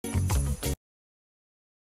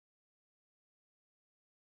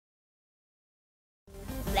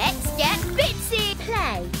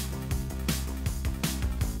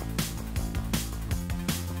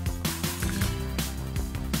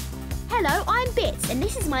Hello, I'm Bitz and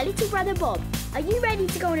this is my little brother Bob. Are you ready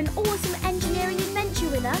to go on an awesome engineering adventure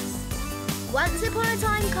with us? Once upon a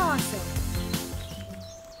time castle.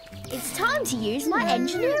 It's time to use my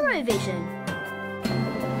Engineero-vision.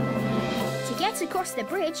 To get across the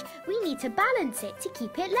bridge, we need to balance it to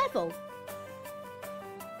keep it level.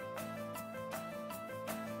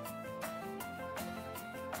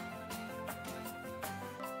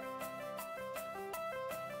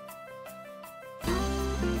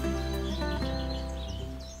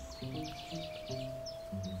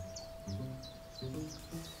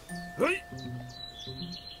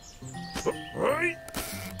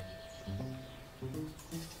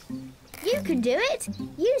 You can do it!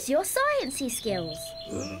 Use your sciencey skills.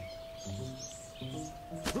 Yay!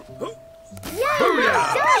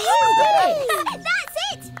 Dad, you did it! That's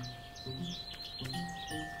it!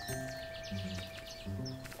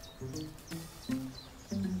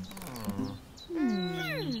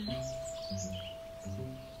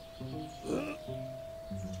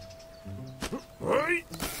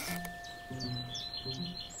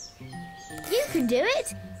 You can do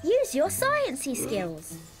it! Use your sciencey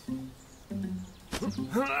skills.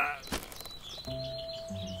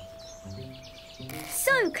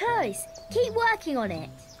 So close! Keep working on it.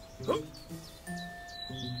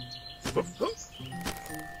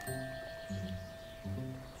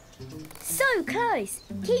 So close!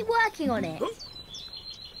 Keep working on it.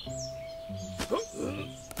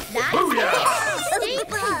 That's it! Steep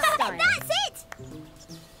style. That's it!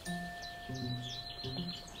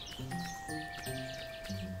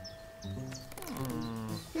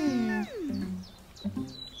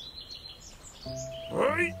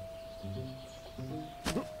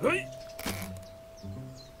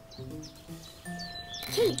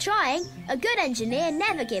 Keep trying. A good engineer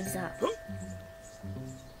never gives up.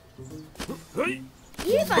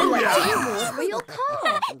 You've unlocked a reward for your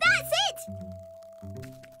car. That's it!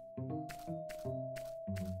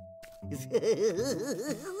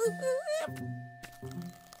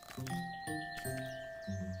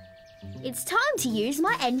 It's time to use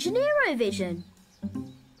my Engineero-vision.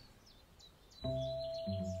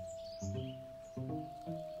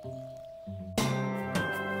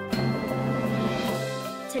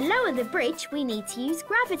 To lower the bridge, we need to use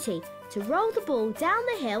gravity to roll the ball down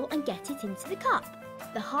the hill and get it into the cup.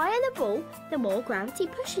 The higher the ball, the more gravity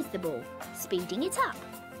pushes the ball, speeding it up.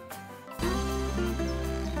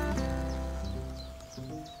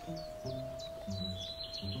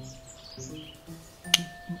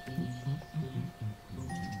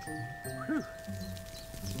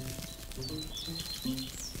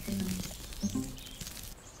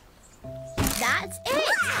 That's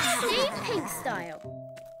it! Steve Pink style.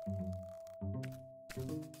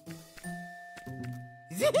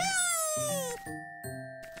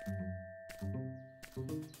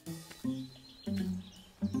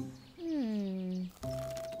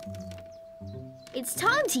 It's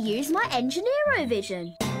time to use my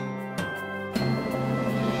Engineero-vision. We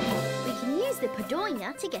can use the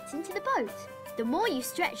Padoina to get into the boat. The more you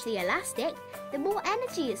stretch the elastic, the more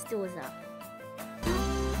energy it stores up.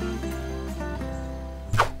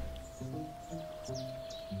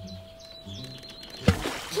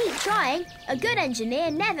 Keep trying. A good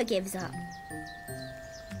engineer never gives up.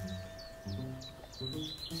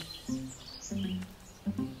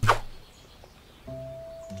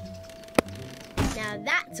 Now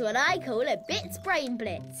that's what I call a Bitz brain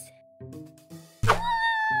blitz.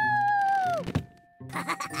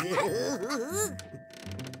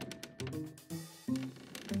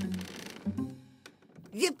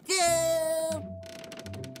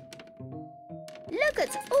 Look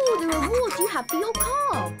at all the rewards you have for your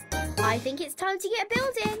car. I think it's time to get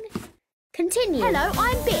building. Continue. Hello,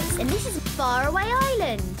 I'm Bitz and this is Faraway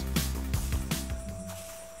Island.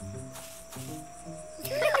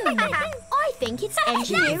 I think it's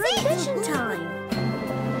Engineero-vision time.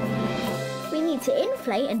 We need to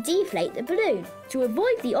inflate and deflate the balloon to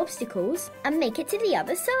avoid the obstacles and make it to the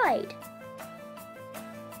other side.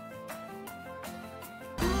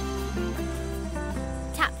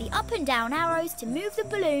 Tap the up and down arrows to move the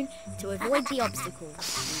balloon to avoid the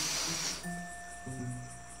obstacles.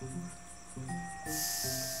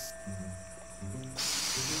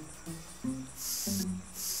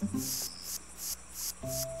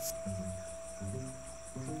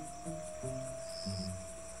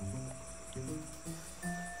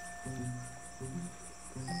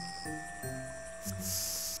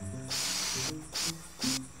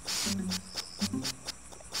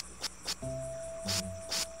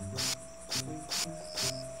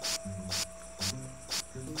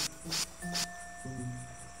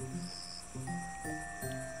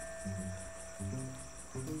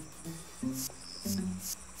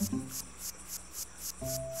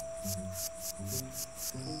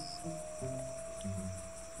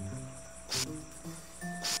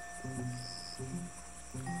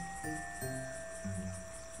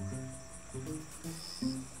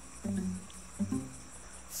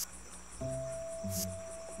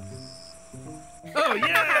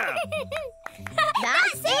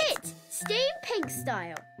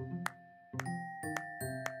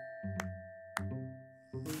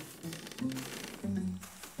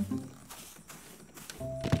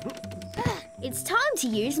 It's time to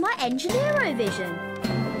use my Engineero vision.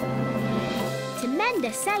 To mend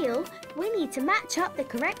a sail, we need to match up the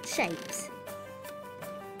correct shapes.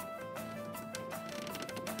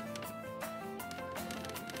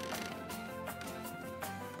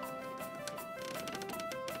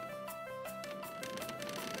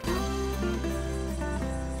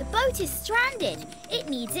 The boat is stranded. It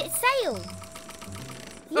needs its sail.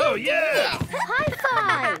 Oh, yeah! High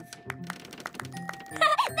five!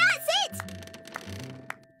 That's it!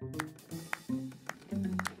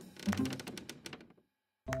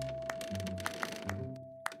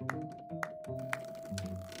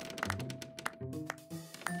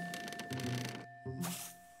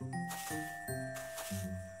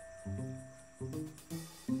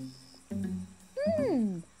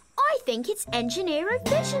 I think it's Engineero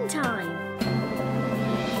vision time.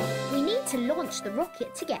 We need to launch the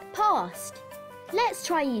rocket to get past. Let's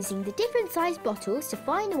try using the different sized bottles to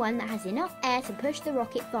find the one that has enough air to push the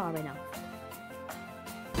rocket far enough.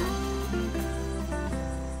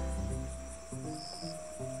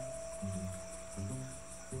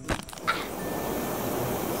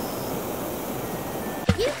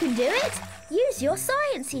 You can do it! Use your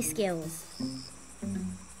sciencey skills.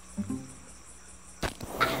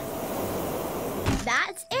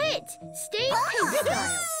 That's it! Steam pig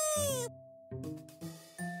style.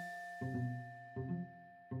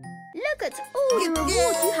 Look at all the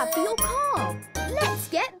rewards you have for your car. Let's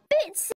get